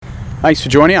Thanks for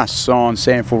joining us on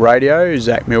SANFL Radio.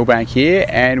 Zach Milbank here,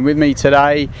 and with me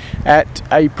today at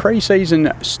a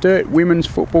pre-season Sturt women's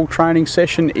football training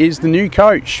session is the new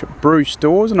coach, Bruce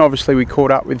Dawes, and obviously we caught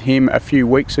up with him a few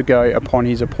weeks ago upon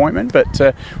his appointment,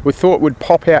 but we thought we'd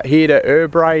pop out here to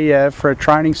Erbray for a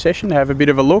training session to have a bit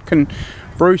of a look. And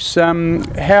Bruce,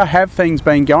 how have things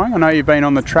been going? I know you've been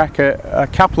on the track a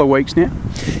couple of weeks now.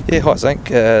 Yeah, hi Zach,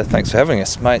 thanks for having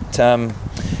us, mate.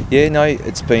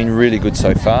 It's been really good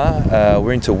so far.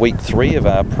 We're into week 3 of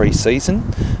our pre-season.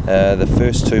 The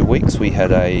first 2 weeks we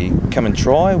had a come and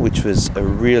try, which was a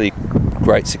really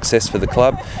great success for the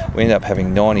club. We ended up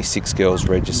having 96 girls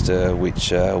register,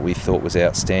 which we thought was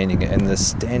outstanding, and the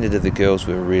standard of the girls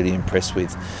we were really impressed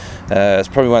with. It's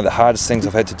probably one of the hardest things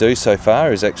I've had to do so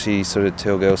far, is actually sort of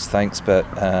tell girls thanks, but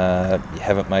you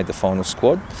haven't made the final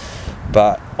squad.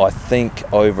 But I think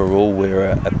overall we're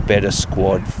a better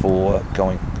squad for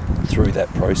going through that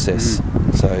process.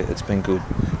 So it's been good.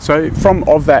 So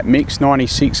of that mix,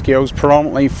 96 girls,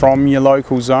 predominantly from your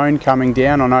local zone coming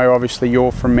down. I know obviously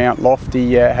you're from Mount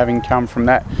Lofty, having come from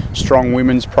that strong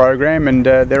women's program, and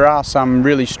there are some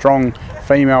really strong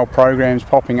female programs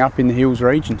popping up in the Hills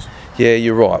regions. Yeah,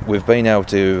 you're right. We've been able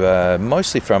to,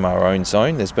 mostly from our own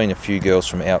zone. There's been a few girls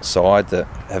from outside that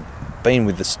have been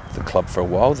with the club for a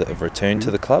while that have returned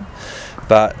to the club.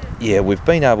 But yeah, we've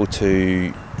been able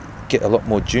to get a lot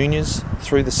more juniors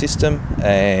through the system,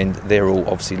 and they're all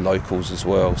obviously locals as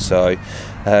well. So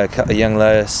a couple of young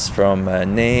ladies from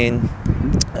Nan,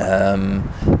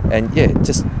 and yeah,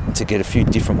 just to get a few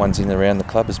different ones in around the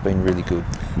club has been really good.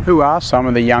 Who are some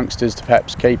of the youngsters to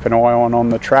perhaps keep an eye on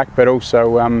the track, but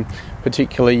also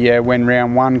particularly when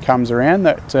round 1 comes around,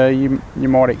 that you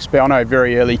might expect? I know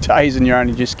very early days and you're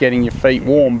only just getting your feet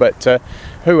warm, but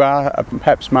who are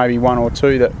perhaps maybe 1 or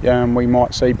 2 that we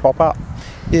might see pop up?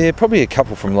 Yeah, probably a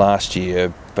couple from last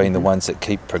year being the ones that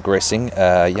keep progressing.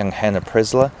 Young Hannah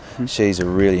Presler, she's a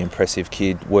really impressive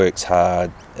kid, works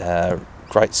hard,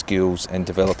 great skills and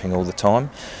developing all the time.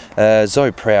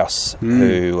 Zoe Prowse,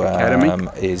 who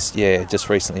is just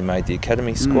recently made the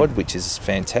academy squad, which is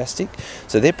fantastic.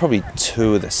 So they're probably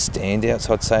 2 of the standouts,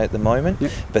 I'd say, at the moment.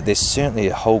 Yep. But there's certainly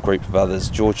a whole group of others.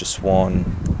 Georgia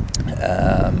Swan,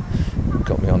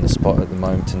 got me on the spot at the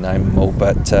moment to name them all,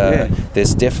 but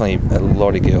there's definitely a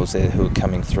lot of girls there who are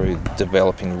coming through,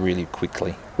 developing really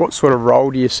quickly. What sort of role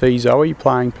do you see Zoe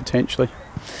playing potentially?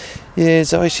 Yeah,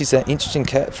 Zoe, she's an interesting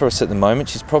cat for us at the moment.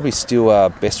 She's probably still our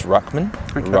best ruckman,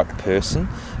 ruck person,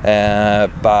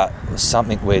 but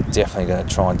something we're definitely going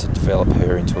to try and to develop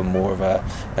her into a more of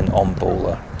an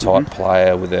on-baller type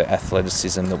player with her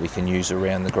athleticism that we can use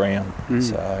around the ground.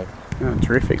 So. Oh,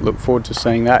 terrific. Look forward to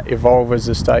seeing that evolve as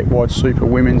the statewide Super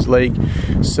Women's League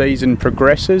season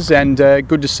progresses, and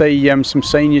good to see some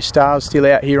senior stars still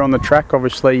out here on the track.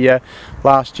 Obviously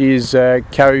last year's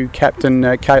co-captain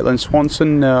Caitlin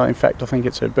Swanson, in fact I think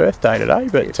it's her birthday today,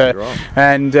 but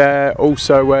and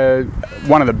also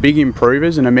one of the big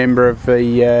improvers and a member of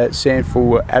the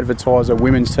SANFL Advertiser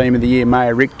Women's Team of the Year,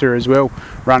 Maya Richter, as well,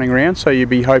 running around. So you'd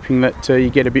be hoping that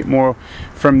you get a bit more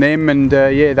from them, and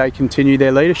they continue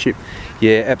their leadership.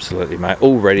 Yeah, absolutely, mate.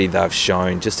 Already they've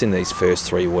shown just in these first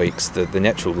 3 weeks the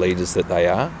natural leaders that they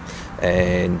are,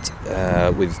 and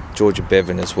with Georgia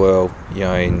Bevan as well,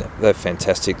 they're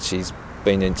fantastic. She's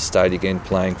been interstate again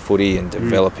playing footy and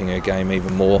developing her game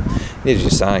even more. As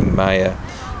you're saying, Maya,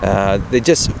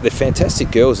 they're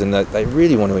fantastic girls, and they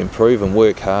really want to improve and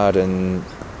work hard, and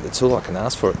it's all I can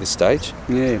ask for at this stage.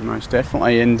 Yeah, most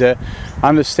definitely. And I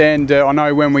understand, I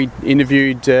know when we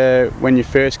interviewed when you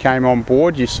first came on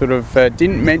board, you sort of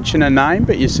didn't mention a name,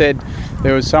 but you said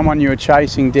there was someone you were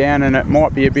chasing down, and it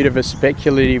might be a bit of a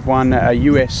speculative one,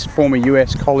 a former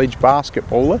US college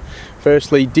basketballer.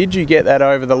 Firstly, did you get that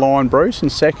over the line, Bruce?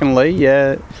 And secondly,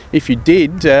 if you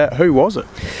did, who was it?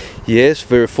 Yes,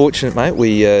 very fortunate, mate.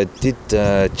 We did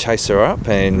chase her up,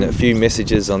 and a few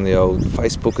messages on the old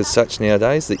Facebook as such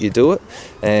nowadays that you do it.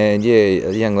 And yeah,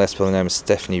 a young lass by the name of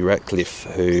Stephanie Ratcliffe,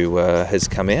 who has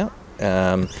come out.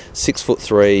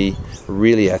 6'3",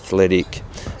 really athletic.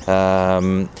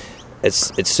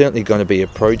 It's certainly going to be a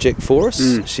project for us.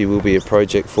 She will be a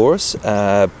project for us,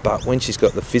 but when she's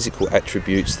got the physical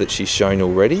attributes that she's shown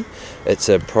already, it's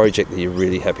a project that you're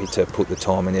really happy to put the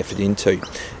time and effort into.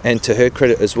 And to her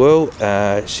credit as well,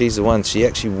 she's the one, she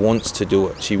actually wants to do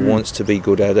it. She wants to be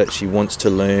good at it. She wants to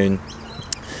learn.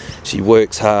 She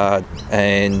works hard,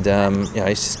 and she's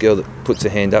this girl that puts her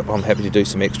hand up. I'm happy to do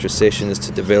some extra sessions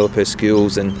to develop her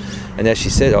skills, and as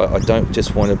she said, I don't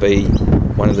just want to be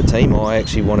one of the team. I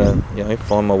actually want to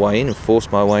find my way in and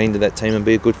force my way into that team and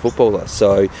be a good footballer.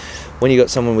 So when you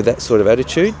got someone with that sort of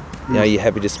attitude, you're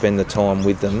happy to spend the time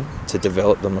with them to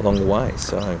develop them along the way.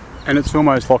 So. And it's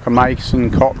almost like a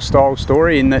Mason Cox style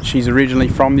story in that she's originally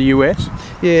from the US?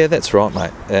 Yeah, that's right,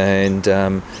 mate.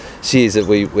 And she is.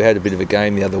 We had a bit of a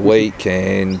game the other week,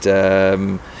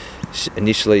 and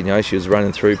initially, she was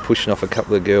running through, pushing off a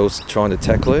couple of girls trying to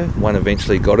tackle her. One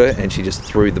eventually got her, and she just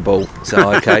threw the ball.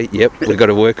 So, okay, yep, we've got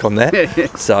to work on that.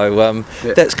 So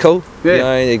that's cool.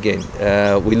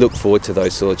 Again, we look forward to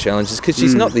those sort of challenges because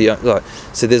she's not the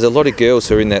so there's a lot of girls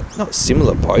who are in that not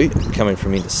similar boat coming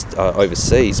from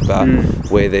overseas, but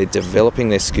where they're developing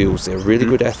their skills. They're really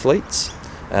good athletes.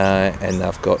 And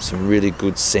they've got some really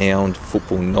good sound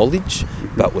football knowledge,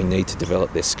 but we need to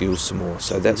develop their skills some more.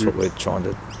 So that's what we're trying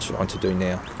to do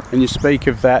now. And you speak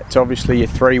of that, obviously you're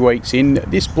 3 weeks in.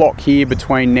 This block here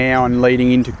between now and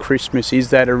leading into Christmas, is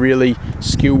that a really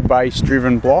skill-based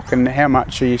driven block? And how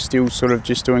much are you still sort of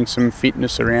just doing some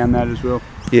fitness around that as well?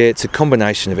 Yeah, it's a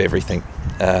combination of everything.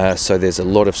 So there's a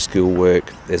lot of skill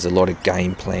work, there's a lot of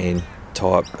game plan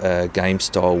type game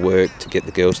style work to get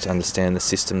the girls to understand the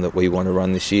system that we want to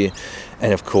run this year,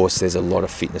 and of course there's a lot of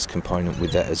fitness component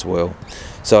with that as well.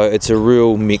 So it's a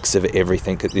real mix of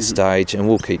everything at this stage, and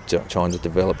we'll keep trying to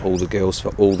develop all the girls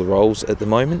for all the roles at the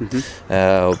moment.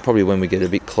 Probably when we get a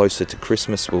bit closer to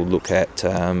Christmas, we'll look at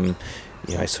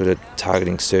sort of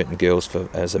targeting certain girls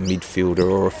as a midfielder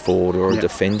or a forward or a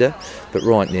defender. But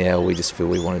right now, we just feel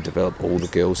we want to develop all the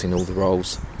girls in all the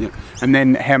roles. Yeah. And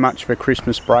then how much of a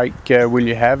Christmas break will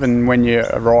you have? And when you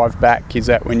arrive back, is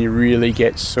that when you really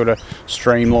get sort of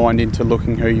streamlined into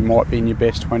looking who you might be in your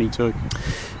best 22?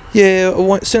 Yeah,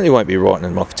 certainly won't be writing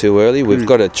them off too early. We've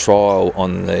got a trial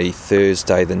on the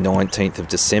Thursday, the 19th of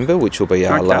December, which will be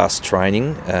our last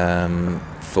training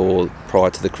prior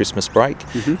to the Christmas break.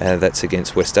 That's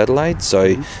against West Adelaide,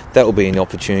 so that will be an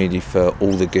opportunity for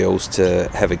all the girls to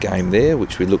have a game there,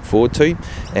 which we look forward to.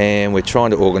 And we're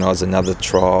trying to organise another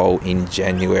trial in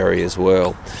January as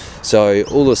well. So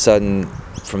all of a sudden,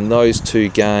 from those 2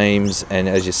 games, and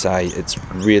as you say, it's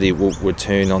really will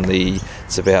return on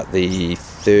it's about the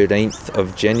 13th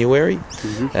of January.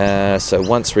 So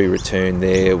once we return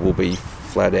there, we'll be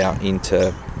flat out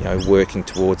into working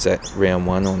towards that round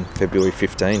 1 on February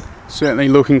 15. Certainly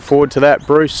looking forward to that,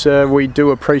 Bruce. We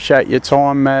do appreciate your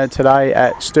time today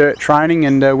at Sturt Training,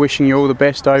 and wishing you all the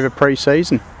best over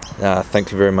pre-season.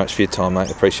 Thank you very much for your time,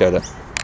 mate. Appreciate it.